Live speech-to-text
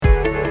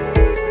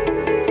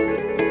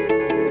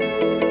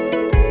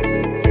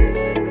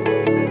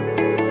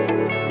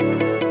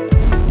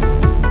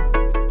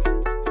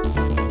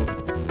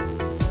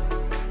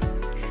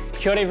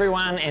Kia ora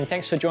everyone, and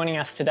thanks for joining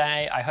us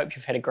today. I hope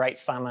you've had a great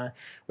summer.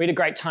 We had a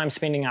great time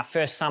spending our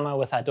first summer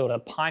with our daughter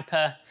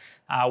Piper.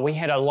 We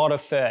had a lot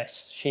of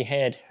firsts. She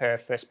had her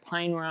first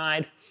plane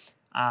ride,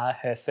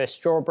 her first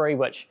strawberry,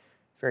 which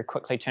very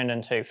quickly turned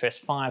into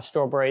first 5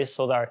 strawberries,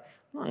 although I'm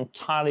not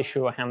entirely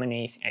sure how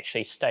many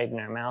actually stayed in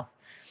her mouth.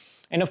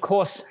 And of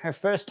course, her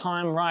first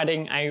time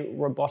riding a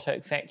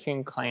robotic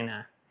vacuum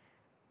cleaner,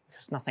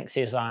 because nothing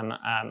says I'm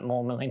a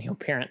more millennial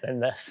parent than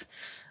this.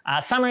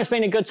 Summer has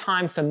been a good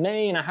time for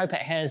me, and I hope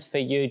it has for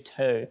you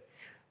too.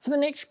 For the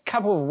next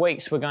couple of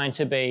weeks, we're going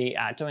to be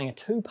doing a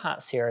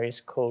 2-part series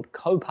called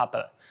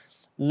Kaupapa,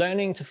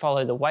 Learning to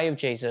Follow the Way of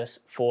Jesus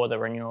for the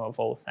Renewal of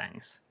All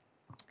Things.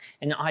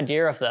 And the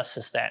idea of this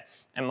is that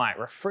it might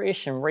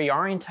refresh and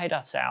reorientate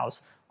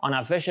ourselves on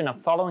our vision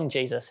of following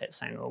Jesus at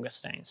St.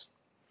 Augustine's.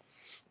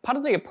 Part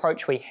of the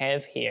approach we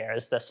have here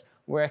is this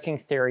working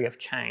theory of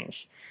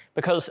change,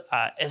 because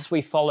as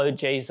we follow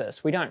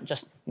Jesus, we don't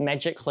just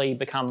magically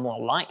become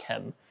more like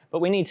him, but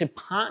we need to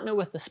partner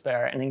with the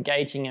Spirit in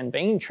engaging in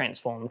being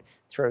transformed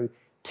through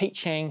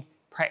teaching,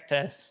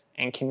 practice,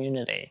 and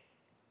community.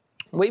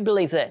 We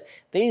believe that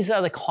these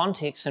are the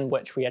contexts in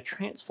which we are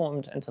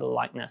transformed into the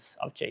likeness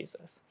of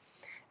Jesus.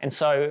 And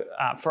so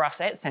for us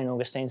at St.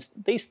 Augustine's,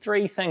 these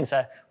 3 things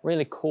are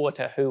really core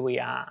to who we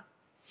are.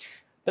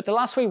 But the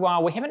last wee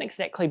while, we haven't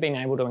exactly been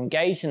able to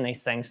engage in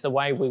these things the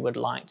way we would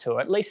like to,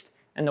 or at least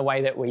in the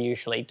way that we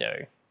usually do.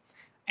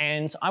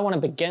 And I want to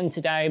begin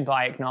today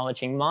by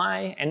acknowledging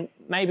my and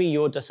maybe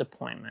your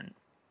disappointment,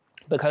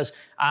 because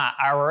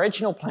our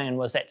original plan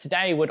was that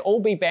today we'd all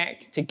be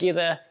back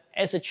together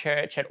as a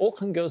church at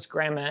Auckland Girls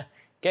Grammar,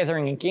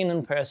 gathering again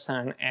in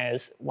person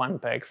as one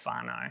big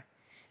whānau.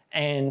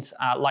 And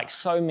like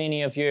so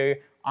many of you,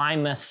 I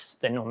miss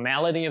the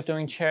normality of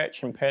doing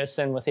church in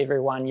person with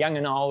everyone, young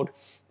and old.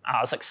 I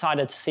was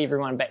excited to see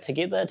everyone back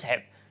together, to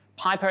have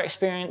Piper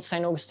experience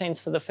St. Augustine's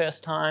for the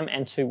first time,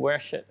 and to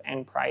worship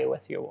and pray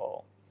with you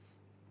all.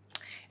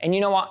 And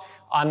you know what?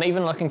 I'm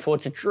even looking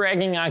forward to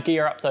dragging our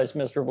gear up those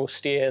miserable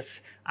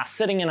stairs,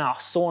 sitting in our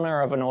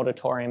sauna of an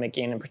auditorium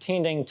again and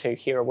pretending to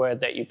hear a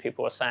word that you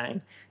people are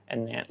saying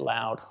in that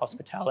loud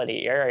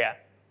hospitality area.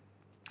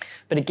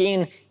 But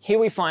again, here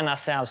we find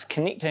ourselves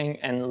connecting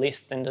in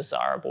less than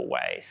desirable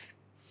ways.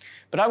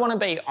 But I want to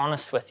be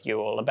honest with you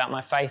all about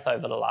my faith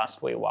over the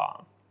last wee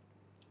while.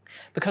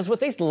 Because with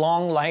these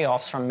long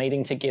layoffs from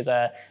meeting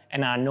together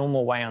in our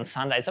normal way on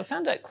Sundays, I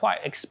found it quite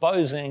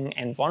exposing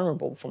and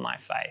vulnerable for my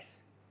faith.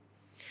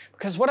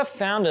 Because what I've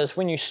found is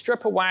when you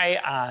strip away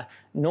our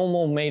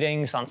normal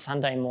meetings on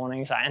Sunday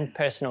mornings, our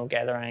in-personal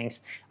gatherings,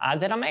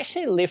 that I'm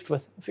actually left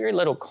with very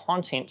little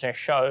content to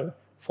show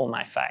for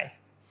my faith.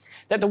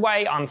 That the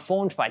way I'm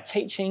formed by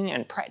teaching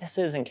and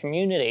practices and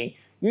community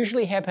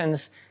usually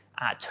happens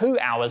 2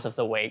 hours of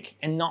the week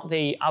and not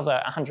the other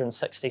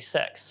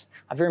 166.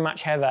 I very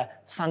much have a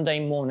Sunday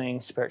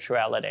morning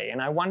spirituality,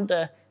 and I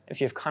wonder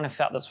if you've kind of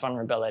felt this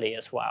vulnerability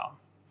as well.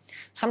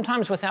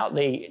 Sometimes without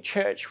the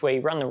church, we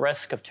run the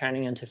risk of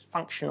turning into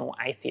functional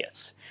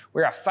atheists,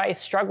 where our faith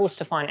struggles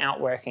to find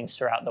outworkings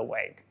throughout the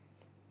week,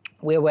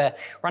 where we're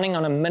running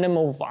on a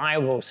minimal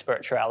viable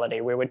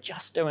spirituality, where we're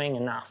just doing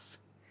enough.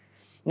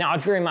 Now,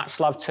 I'd very much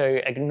love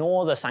to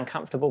ignore this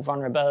uncomfortable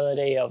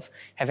vulnerability of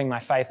having my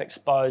faith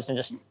exposed and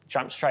just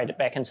jump straight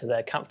back into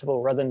the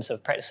comfortable rhythms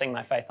of practicing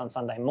my faith on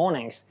Sunday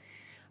mornings.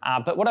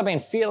 But what I've been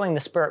feeling the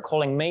Spirit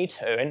calling me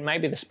to, and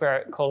maybe the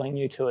Spirit calling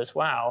you to as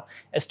well,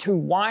 is to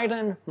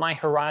widen my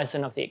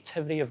horizon of the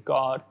activity of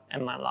God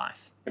in my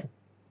life.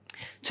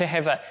 To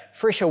have a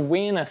fresh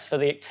awareness for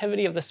the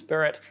activity of the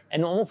Spirit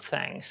in all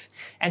things,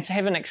 and to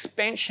have an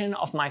expansion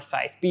of my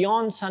faith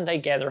beyond Sunday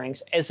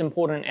gatherings, as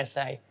important as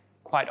they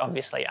quite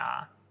obviously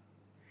are.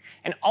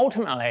 And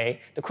ultimately,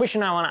 the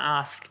question I want to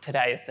ask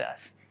today is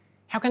this: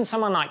 how can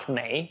someone like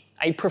me,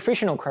 a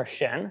professional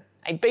Christian,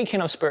 a beacon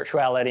of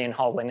spirituality and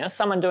holiness,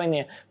 someone doing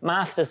their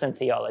master's in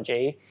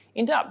theology,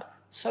 end up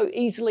so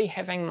easily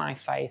having my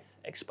faith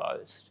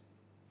exposed?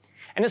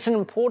 And it's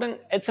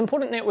important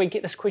that we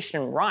get this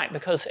question right,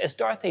 because as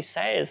Dorothy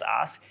Sayers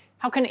asks,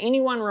 how can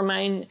anyone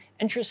remain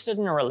interested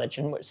in a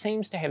religion which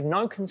seems to have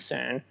no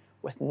concern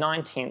with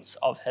 9/10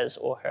 of his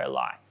or her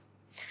life?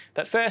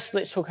 But first,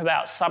 let's talk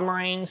about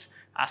submarines,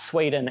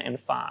 Sweden, and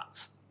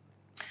farts.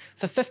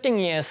 For 15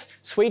 years,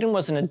 Sweden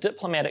was in a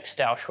diplomatic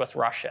stoush with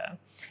Russia,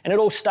 and it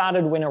all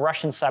started when a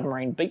Russian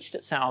submarine beached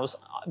itself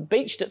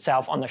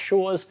on the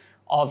shores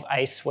of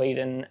a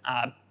Sweden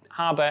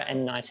harbour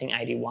in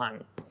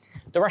 1981.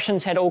 The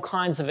Russians had all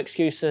kinds of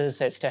excuses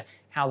as to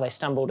how they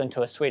stumbled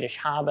into a Swedish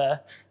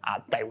harbour.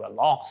 They were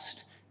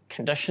lost,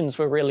 conditions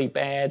were really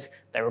bad,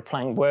 they were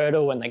playing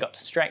Wordle and they got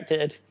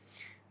distracted.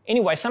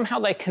 Anyway, somehow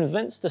they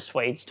convinced the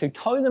Swedes to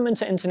tow them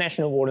into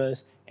international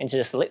waters and to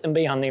just let them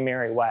be on their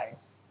merry way.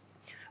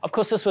 Of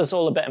course, this was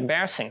all a bit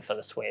embarrassing for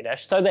the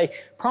Swedish, so they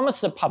promised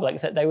the public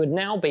that they would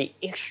now be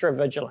extra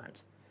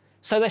vigilant.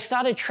 So they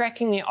started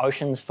tracking the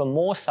oceans for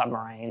more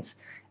submarines,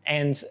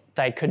 and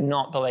they could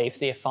not believe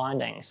their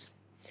findings.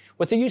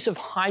 With the use of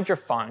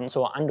hydrophones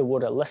or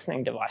underwater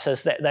listening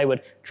devices that they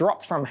would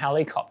drop from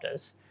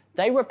helicopters,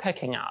 they were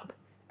picking up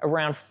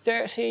around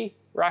 30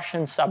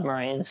 Russian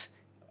submarines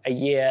a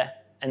year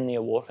in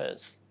their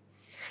waters.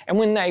 And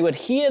when they would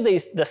hear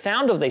the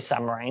sound of these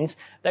submarines,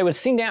 they would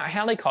send out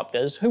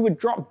helicopters who would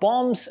drop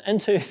bombs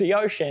into the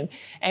ocean,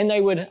 and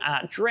they would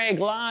drag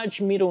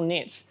large metal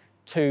nets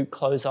to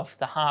close off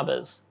the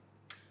harbours.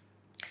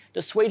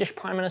 The Swedish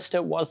Prime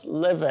Minister was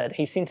livid.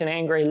 He sent an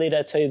angry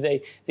letter to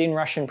the then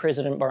Russian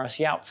President Boris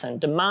Yeltsin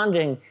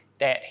demanding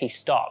that he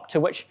stop, to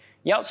which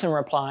Yeltsin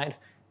replied,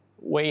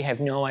 "We have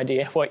no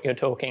idea what you're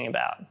talking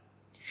about."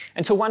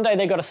 Until one day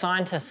they got a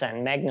scientist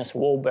in, Magnus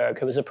Wahlberg,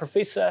 who was a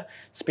professor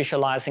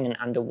specialising in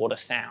underwater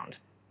sound.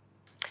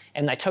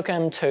 And they took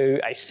him to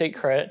a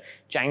secret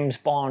James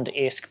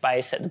Bond-esque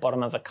base at the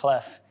bottom of a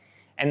cliff,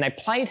 and they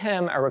played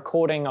him a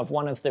recording of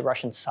one of the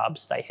Russian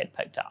subs they had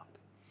picked up.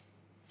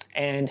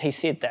 And he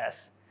said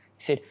this.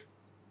 He said,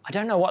 "I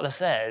don't know what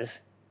this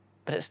is,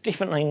 but it's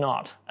definitely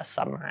not a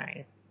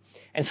submarine."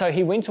 And so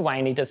he went away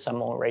and he did some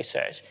more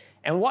research.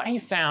 And what he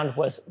found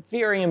was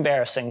very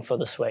embarrassing for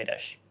the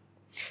Swedish.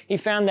 He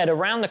found that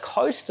around the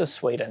coast of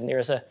Sweden, there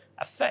is a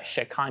fish,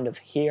 a kind of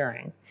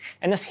herring.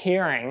 And this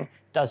herring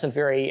does a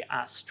very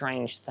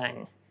strange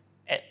thing.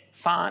 It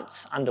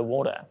farts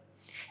underwater.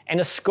 And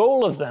a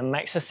school of them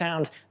makes a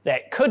sound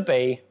that could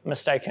be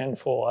mistaken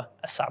for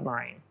a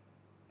submarine.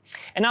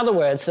 In other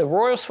words, the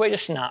Royal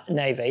Swedish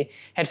Navy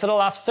had for the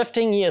last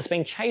 15 years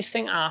been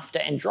chasing after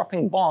and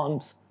dropping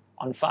bombs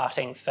on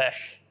farting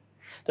fish.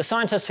 The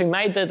scientists who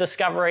made the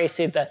discovery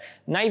said the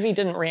Navy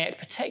didn't react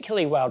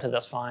particularly well to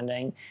this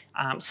finding.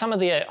 Some of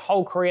their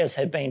whole careers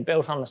had been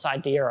built on this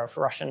idea of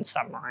Russian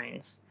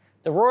submarines.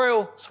 The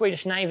Royal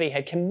Swedish Navy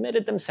had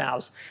committed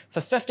themselves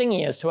for 15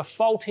 years to a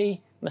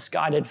faulty,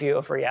 misguided view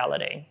of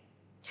reality.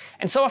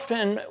 And so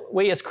often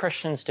we as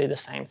Christians do the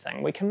same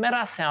thing. We commit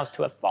ourselves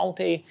to a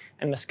faulty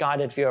and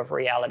misguided view of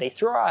reality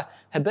through our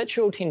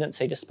habitual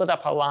tendency to split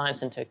up our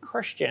lives into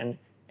Christian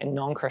and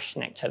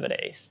non-Christian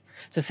activities,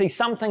 to see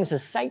some things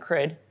as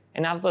sacred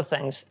and other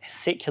things as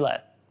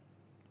secular.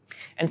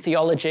 In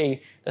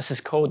theology, this is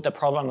called the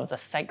problem of the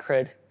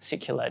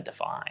sacred-secular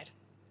divide.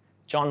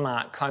 John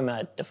Mark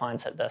Comer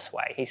defines it this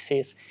way. He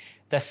says,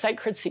 "The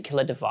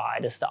sacred-secular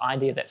divide is the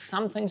idea that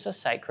some things are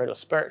sacred or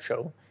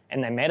spiritual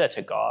and they matter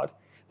to God,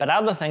 but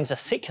other things are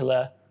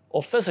secular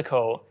or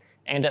physical,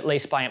 and at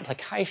least by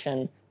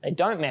implication, they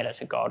don't matter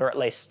to God, or at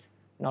least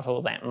not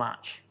all that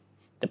much."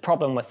 The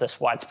problem with this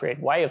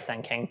widespread way of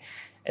thinking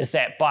is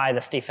that by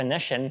this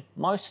definition,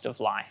 most of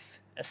life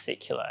is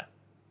secular.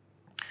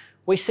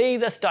 We see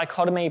this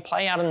dichotomy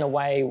play out in the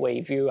way we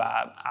view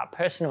our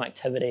personal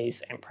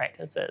activities and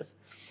practices.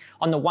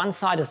 On the one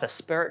side is the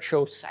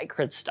spiritual,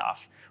 sacred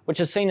stuff,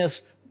 which is seen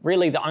as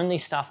really the only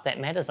stuff that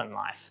matters in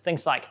life.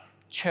 Things like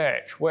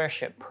church,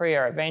 worship,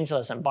 prayer,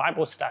 evangelism,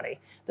 Bible study.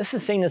 This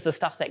is seen as the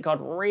stuff that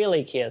God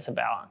really cares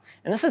about.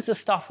 And this is the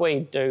stuff we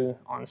do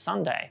on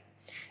Sunday.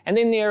 And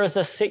then there is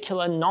this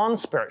secular,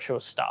 non-spiritual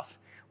stuff,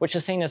 which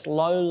is seen as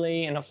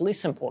lowly and of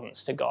less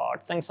importance to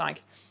God. Things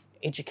like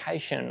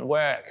education,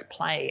 work,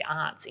 play,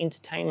 arts,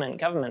 entertainment,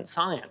 government,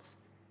 science.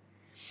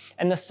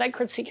 In the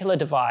sacred-secular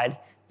divide,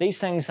 these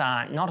things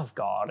are not of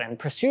God, and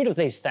pursuit of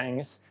these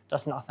things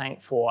does nothing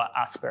for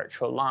our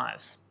spiritual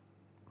lives.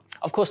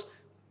 Of course,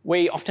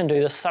 we often do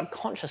this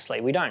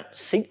subconsciously. We don't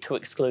seek to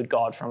exclude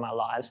God from our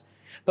lives,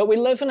 but we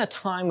live in a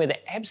time where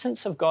the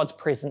absence of God's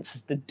presence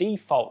is the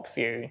default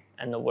view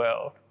in the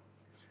world.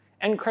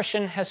 In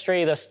Christian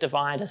history, this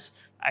divide is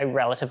a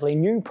relatively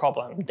new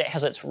problem that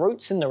has its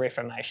roots in the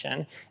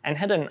Reformation and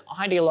hit an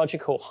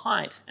ideological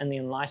height in the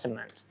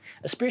Enlightenment,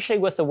 especially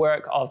with the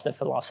work of the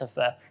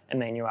philosopher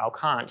Immanuel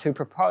Kant, who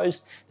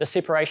proposed the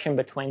separation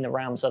between the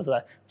realms of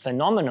the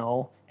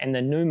phenomenal and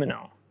the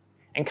noumenal.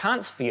 In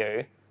Kant's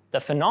view, the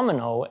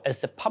phenomenal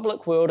is the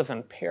public world of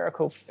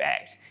empirical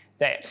fact,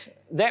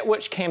 that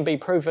which can be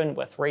proven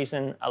with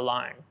reason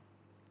alone.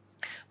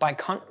 By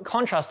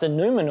contrast, the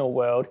noumenal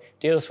world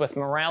deals with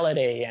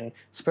morality and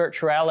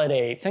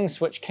spirituality,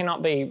 things which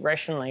cannot be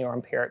rationally or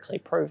empirically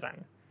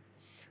proven.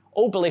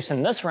 All beliefs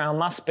in this realm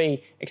must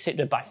be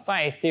accepted by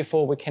faith,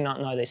 therefore we cannot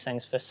know these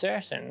things for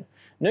certain.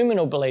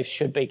 Noumenal beliefs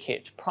should be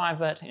kept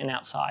private and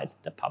outside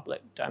the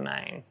public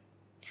domain.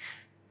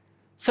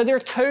 So there are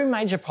two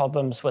major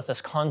problems with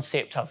this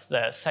concept of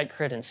the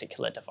sacred and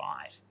secular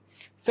divide.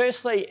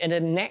 Firstly, it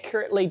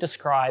inaccurately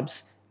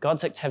describes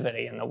God's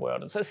activity in the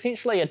world. It's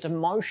essentially a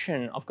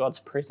demotion of God's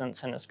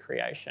presence in his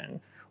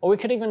creation. Or we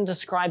could even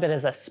describe it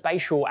as a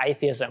spatial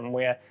atheism,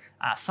 where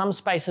some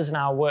spaces in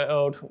our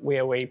world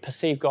where we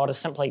perceive God as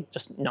simply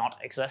just not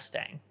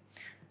existing.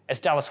 As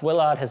Dallas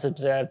Willard has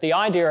observed, the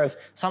idea of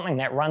something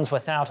that runs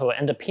without or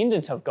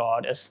independent of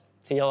God is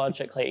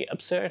theologically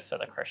absurd for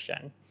the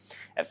Christian.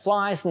 It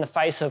flies in the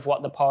face of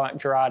what the poet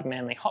Gerard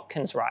Manley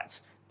Hopkins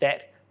writes,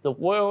 that the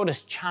world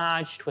is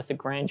charged with the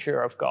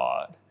grandeur of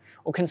God.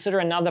 Or consider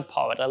another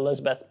poet,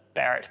 Elizabeth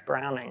Barrett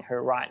Browning, who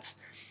writes,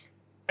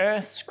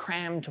 "Earth's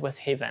crammed with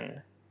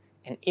heaven,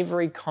 and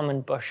every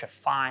common bush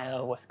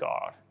afire with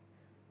God.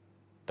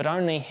 But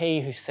only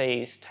he who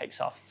sees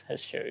takes off his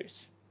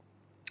shoes."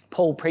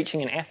 Paul,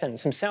 preaching in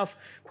Athens, himself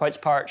quotes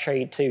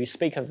poetry to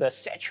speak of the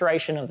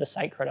saturation of the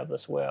sacred of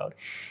this world.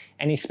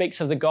 And he speaks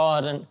of the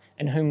God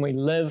in whom we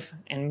live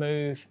and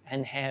move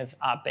and have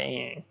our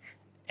being.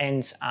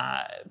 And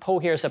Paul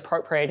here is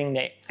appropriating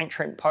the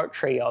ancient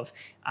poetry of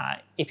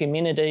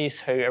Epimenides,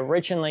 who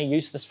originally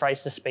used this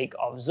phrase to speak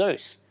of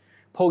Zeus.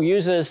 Paul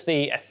uses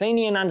the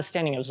Athenian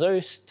understanding of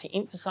Zeus to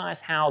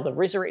emphasize how the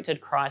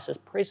resurrected Christ is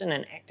present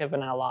and active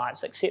in our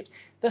lives, except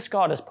this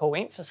God, as Paul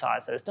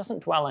emphasizes,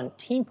 doesn't dwell in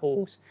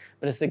temples,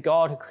 but is the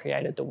God who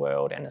created the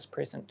world and is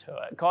present to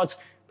it. God's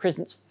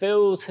presence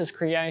fills his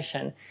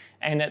creation,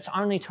 and it's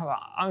only to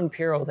our own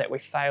peril that we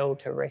fail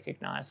to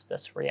recognize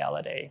this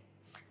reality.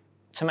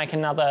 To make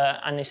another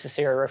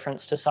unnecessary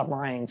reference to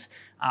submarines,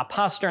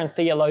 pastor and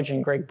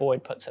theologian Greg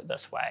Boyd puts it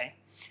this way: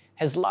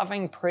 his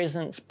loving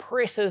presence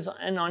presses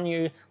in on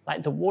you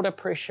like the water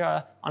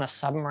pressure on a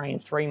submarine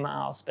 3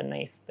 miles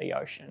beneath the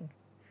ocean.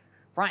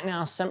 Right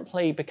now,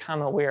 simply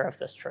become aware of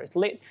this truth.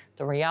 Let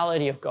the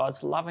reality of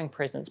God's loving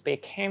presence be a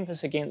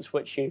canvas against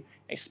which you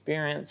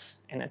experience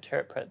and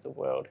interpret the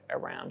world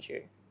around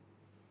you.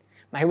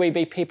 May we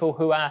be people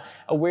who are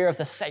aware of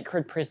the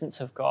sacred presence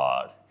of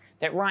God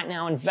that right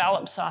now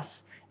envelops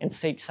us and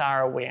seeks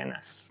our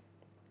awareness.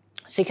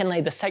 Secondly,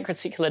 the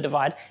sacred-secular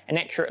divide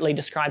inaccurately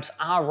describes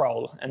our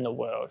role in the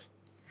world.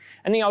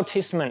 In the Old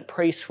Testament,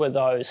 priests were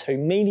those who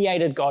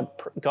mediated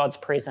God's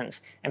presence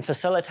and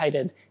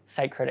facilitated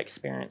sacred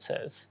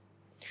experiences.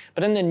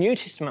 But in the New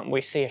Testament,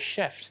 we see a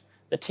shift.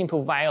 The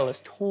temple veil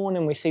is torn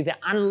and we see the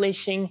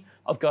unleashing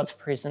of God's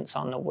presence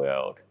on the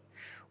world.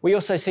 We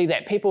also see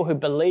that people who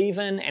believe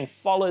in and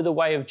follow the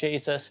way of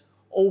Jesus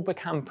all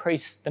become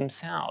priests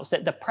themselves,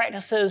 that the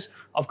practices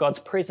of God's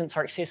presence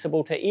are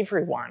accessible to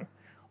everyone.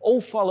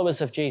 All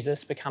followers of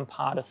Jesus become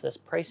part of this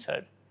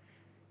priesthood.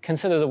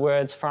 Consider the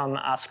words from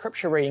our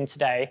scripture reading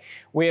today,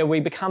 where we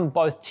become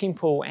both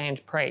temple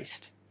and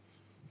priest.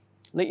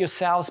 Let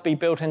yourselves be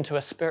built into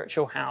a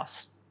spiritual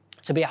house,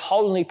 to be a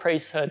holy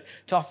priesthood,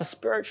 to offer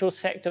spiritual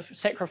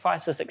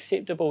sacrifices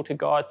acceptable to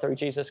God through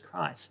Jesus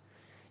Christ.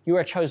 You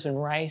are a chosen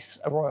race,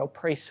 a royal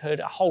priesthood,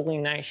 a holy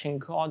nation,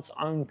 God's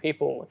own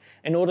people,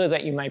 in order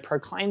that you may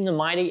proclaim the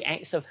mighty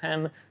acts of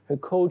him who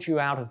called you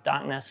out of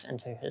darkness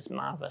into his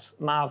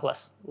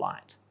marvelous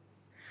light.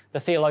 The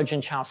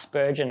theologian Charles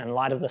Spurgeon, in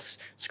light of this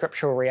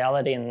scriptural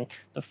reality and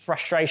the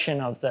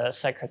frustration of the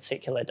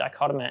sacred-secular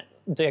dichotomy,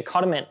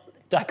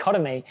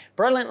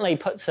 brilliantly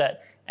puts it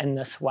in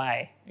this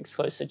way,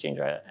 exclusive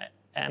gender,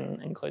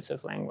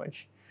 inclusive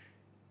language.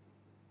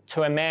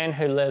 To a man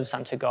who lives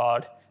unto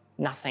God,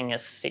 nothing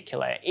is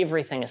secular,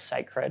 everything is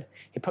sacred.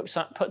 He puts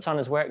on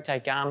his workday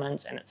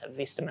garment and it's a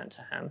vestment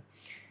to him.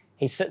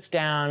 He sits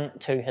down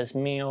to his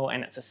meal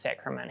and it's a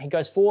sacrament. He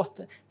goes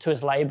forth to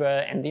his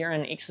labor and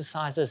therein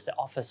exercises the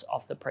office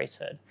of the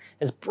priesthood.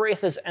 His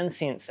breath is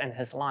incense and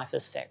his life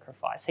is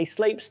sacrifice. He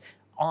sleeps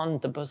on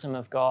the bosom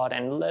of God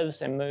and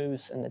lives and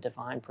moves in the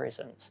divine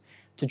presence.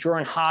 To draw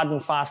in hard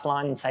and fast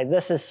line and say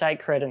this is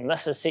sacred and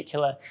this is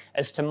secular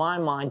is, to my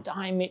mind,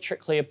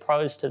 diametrically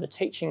opposed to the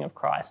teaching of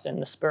Christ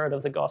and the spirit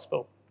of the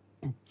gospel.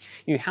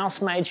 You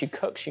housemaids, you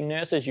cooks, you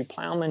nurses, you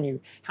plowmen,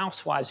 you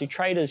housewives, you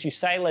traders, you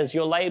sailors,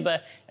 your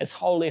labor is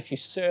holy if you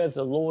serve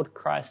the Lord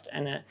Christ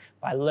in it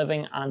by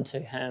living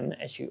unto him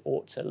as you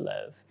ought to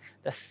live.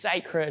 The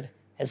sacred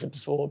has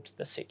absorbed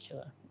the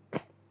secular.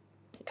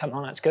 Come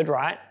on, it's good,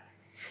 right?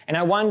 And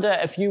I wonder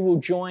if you will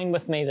join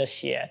with me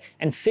this year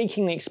in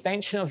seeking the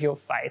expansion of your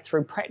faith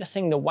through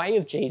practicing the way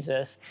of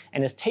Jesus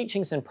and his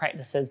teachings and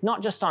practices,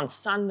 not just on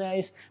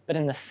Sundays, but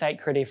in the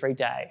sacred every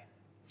day.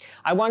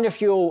 I wonder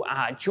if you'll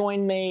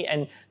join me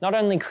in not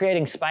only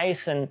creating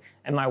space in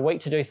my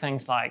week to do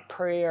things like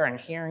prayer and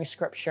hearing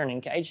scripture and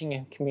engaging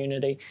in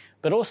community,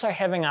 but also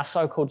having our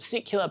so-called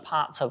secular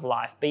parts of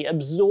life be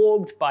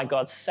absorbed by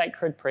God's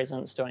sacred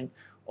presence, doing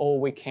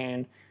all we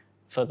can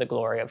for the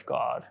glory of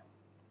God.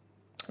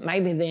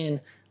 Maybe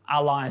then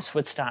our lives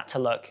would start to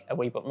look a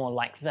wee bit more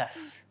like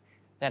this,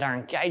 that our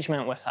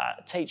engagement with our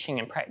teaching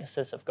and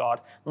practices of God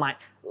might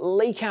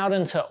leak out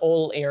into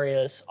all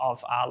areas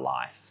of our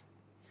life.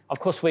 Of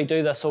course, we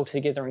do this all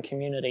together in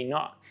community,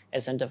 not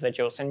as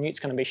individuals, and Newt's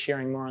going to be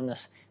sharing more on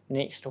this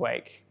next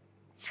week.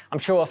 I'm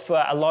sure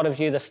for a lot of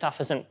you, this stuff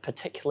isn't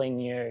particularly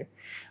new,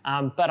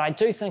 but I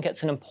do think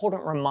it's an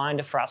important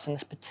reminder for us in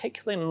this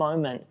particular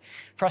moment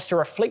for us to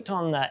reflect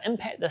on the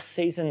impact this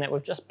season that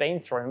we've just been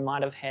through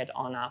might have had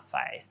on our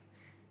faith.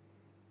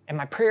 And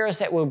my prayer is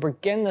that we'll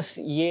begin this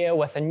year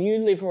with a new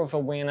level of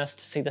awareness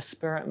to see the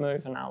Spirit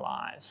move in our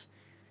lives.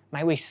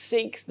 May we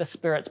seek the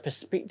Spirit's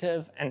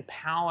perspective and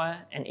power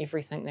in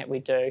everything that we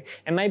do.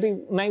 And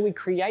may we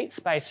create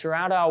space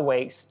throughout our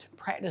weeks to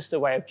practice the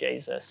way of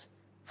Jesus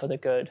for the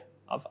good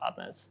of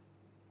others.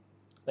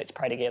 Let's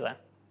pray together.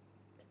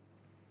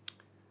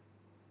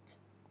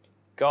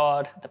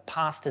 God, the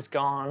past is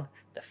gone,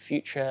 the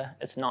future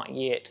is not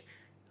yet.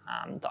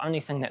 The only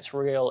thing that's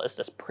real is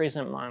this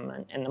present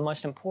moment. And the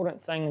most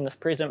important thing in this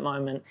present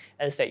moment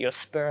is that your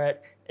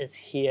Spirit is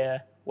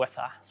here with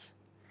us.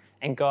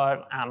 And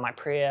God, my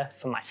prayer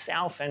for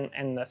myself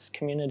and this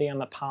community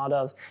I'm a part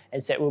of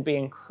is that we'll be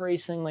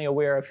increasingly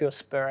aware of your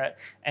Spirit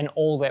and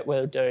all that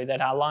we'll do, that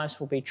our lives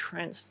will be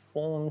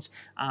transformed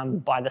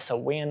by this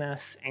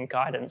awareness and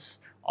guidance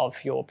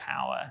of your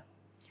power.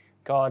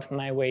 God,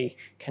 may we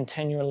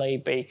continually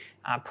be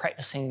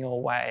practicing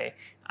your way,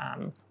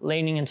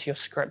 leaning into your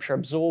scripture,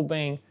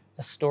 absorbing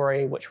the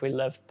story which we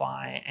live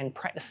by, and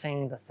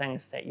practicing the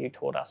things that you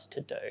taught us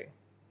to do.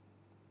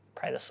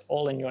 Pray this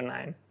all in your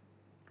name.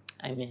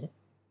 Amen.